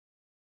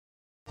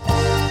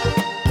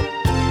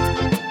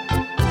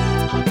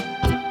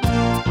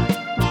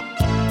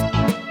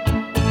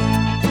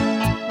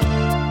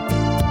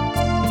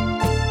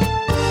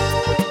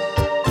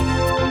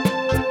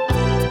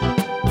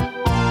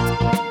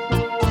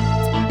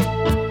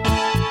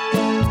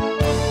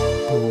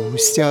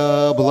Пусть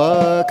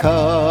облака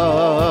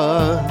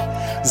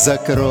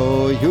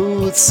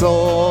закроют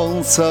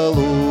солнца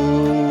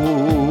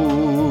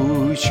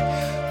луч,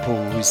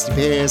 пусть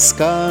без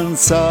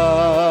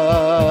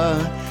конца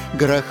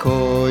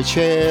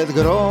грохочет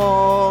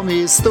гром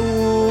из туч,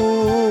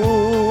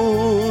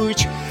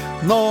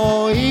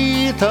 но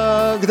и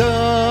тогда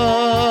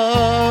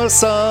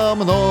со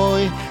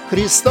мной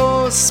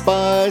Христос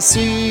Спаситель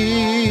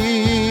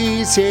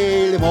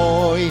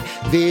мой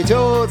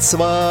ведет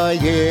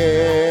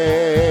Своей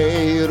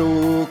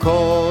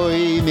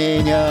рукой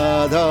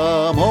меня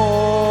домой,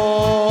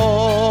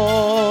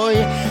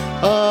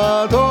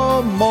 а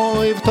дом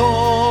мой в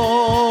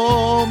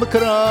том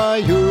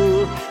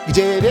краю,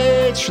 где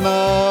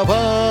вечно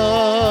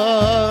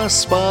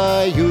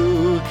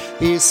воспою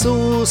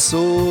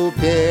Иисусу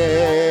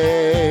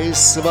песнь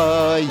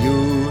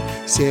свою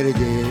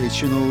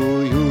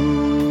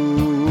сердечную.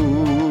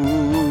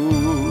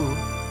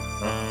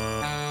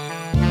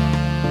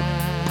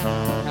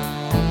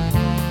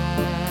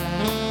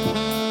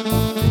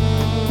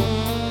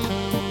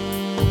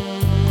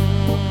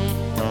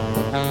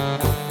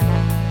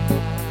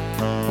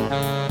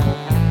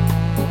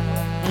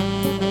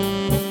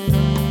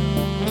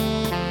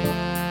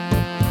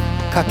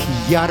 Как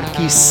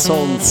яркий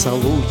солнца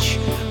луч,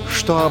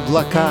 что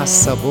облака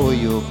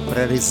собою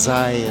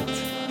прорезает,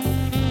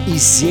 и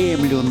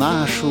землю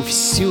нашу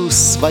всю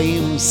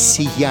своим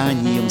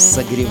сияньем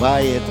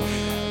согревает,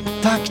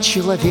 так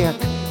человек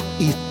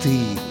и ты,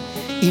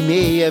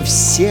 имея в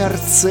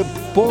сердце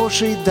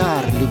Божий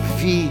дар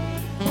любви,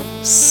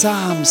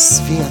 сам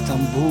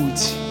светом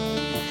будь,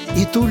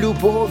 и ту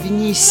любовь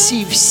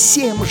неси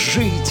всем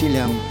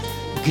жителям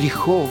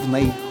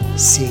греховной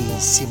сей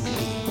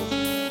земли.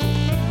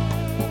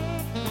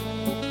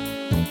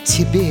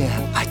 Тебе,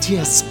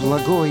 Отец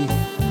благой,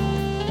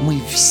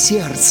 мы в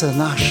сердце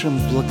нашем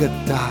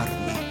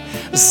благодарны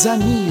за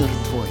мир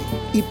Твой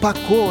и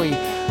покой,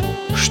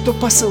 что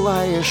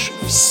посылаешь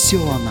все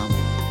нам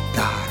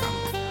даром.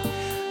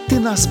 Ты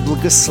нас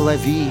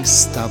благослови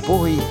с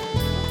Тобой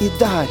и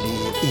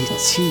далее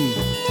идти,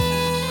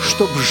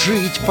 чтоб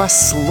жить по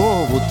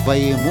слову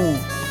Твоему,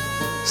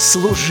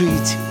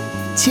 служить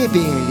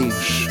Тебе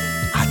лишь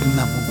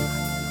одному.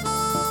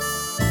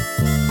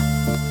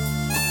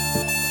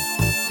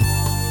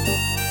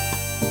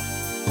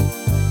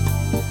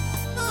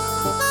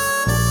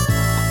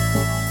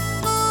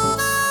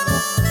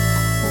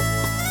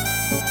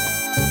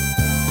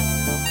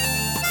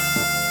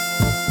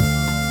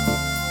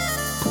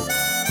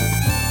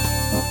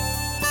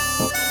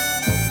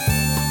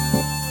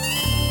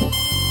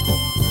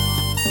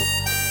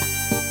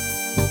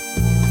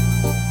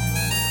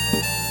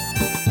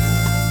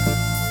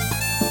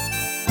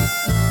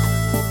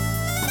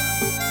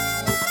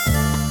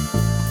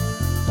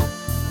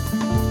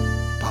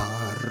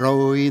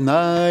 Порой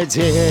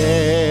надежды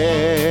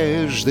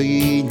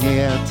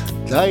нет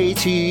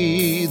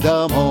дойти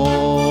домой,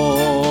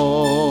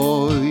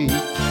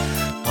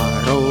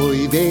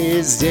 порой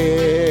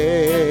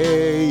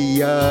везде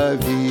я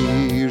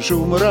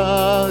вижу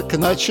мрак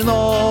ночной,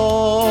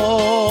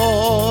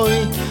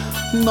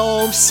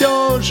 но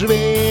все ж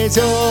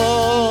ведет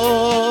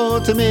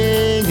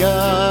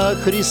меня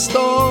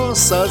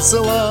Христос от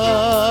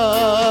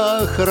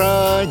зла,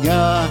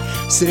 храня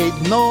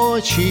средь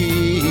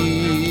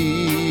ночи,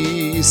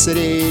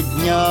 средь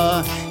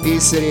дня и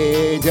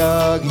средь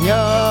огня.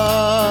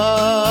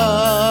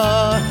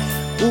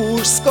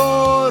 Уж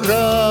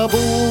скоро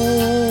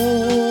будем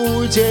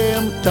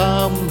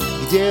там,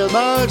 где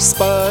наш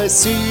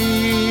Спаситель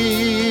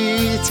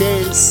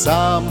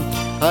Сам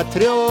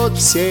отрет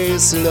все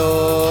слезы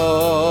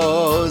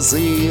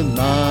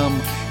нам,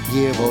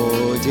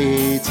 Его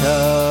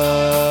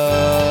дитя.